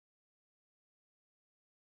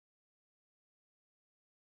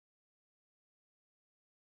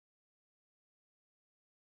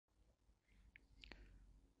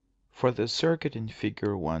For the circuit in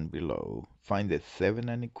Figure 1 below, find the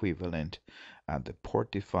Thevenin equivalent at the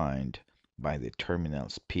port defined by the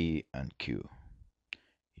terminals P and Q.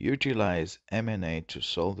 Utilize M&A to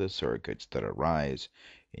solve the circuits that arise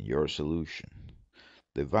in your solution.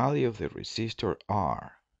 The value of the resistor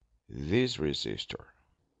R, this resistor,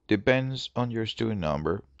 depends on your student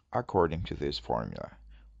number according to this formula,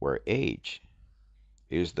 where H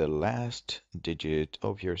is the last digit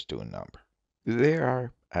of your student number. There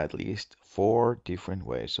are at least 4 different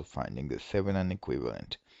ways of finding the Thevenin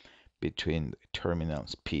equivalent between the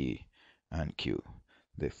terminals P and Q.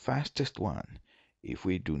 The fastest one, if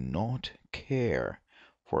we do not care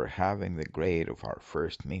for having the grade of our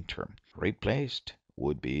first midterm replaced,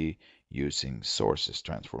 would be using sources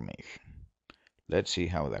transformation. Let's see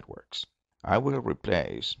how that works. I will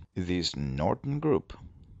replace this Norton group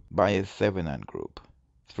by a Thevenin group.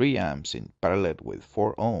 3 amps in parallel with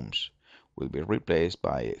 4 ohms will be replaced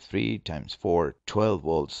by a 3 times 4 12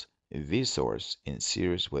 volts V source in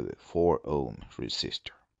series with a 4 ohm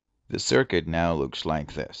resistor. The circuit now looks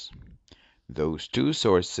like this. Those two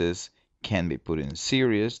sources can be put in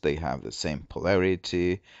series, they have the same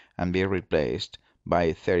polarity, and be replaced by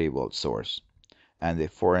a 30 volt source, and the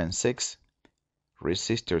 4 and 6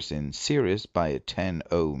 resistors in series by a 10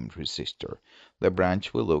 ohm resistor. The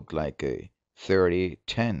branch will look like a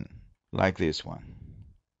 30-10, like this one.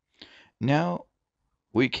 Now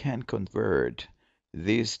we can convert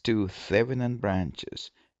these two Thevenin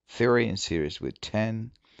branches, 30 in series with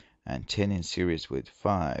 10 and 10 in series with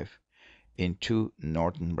 5, into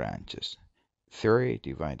Norton branches. 30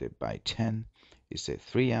 divided by 10 is a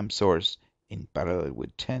 3 amp source in parallel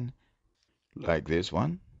with 10, like this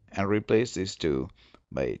one, and replace these two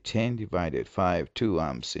by 10 divided 5, 2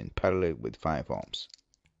 amps in parallel with 5 ohms.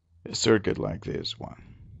 A circuit like this one.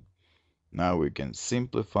 Now we can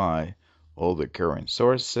simplify all the current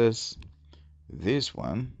sources. This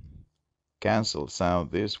one cancels out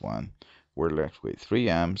this one. We're left with 3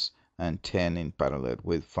 amps and 10 in parallel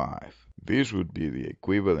with 5. This would be the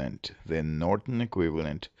equivalent, the Norton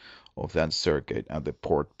equivalent of that circuit at the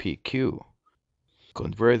port PQ.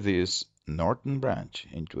 Convert this Norton branch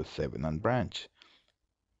into a Thevenin branch.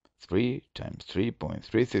 3 times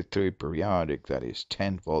 3.333 periodic, that is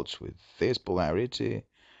 10 volts with this polarity,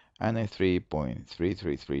 and a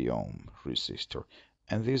 3.333 ohm resistor.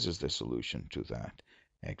 And this is the solution to that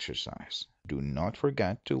exercise. Do not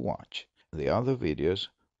forget to watch the other videos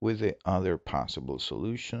with the other possible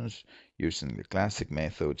solutions using the classic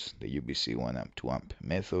methods, the UBC 1 amp 2 amp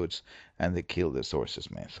methods, and the kill the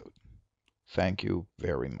sources method. Thank you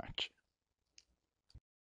very much.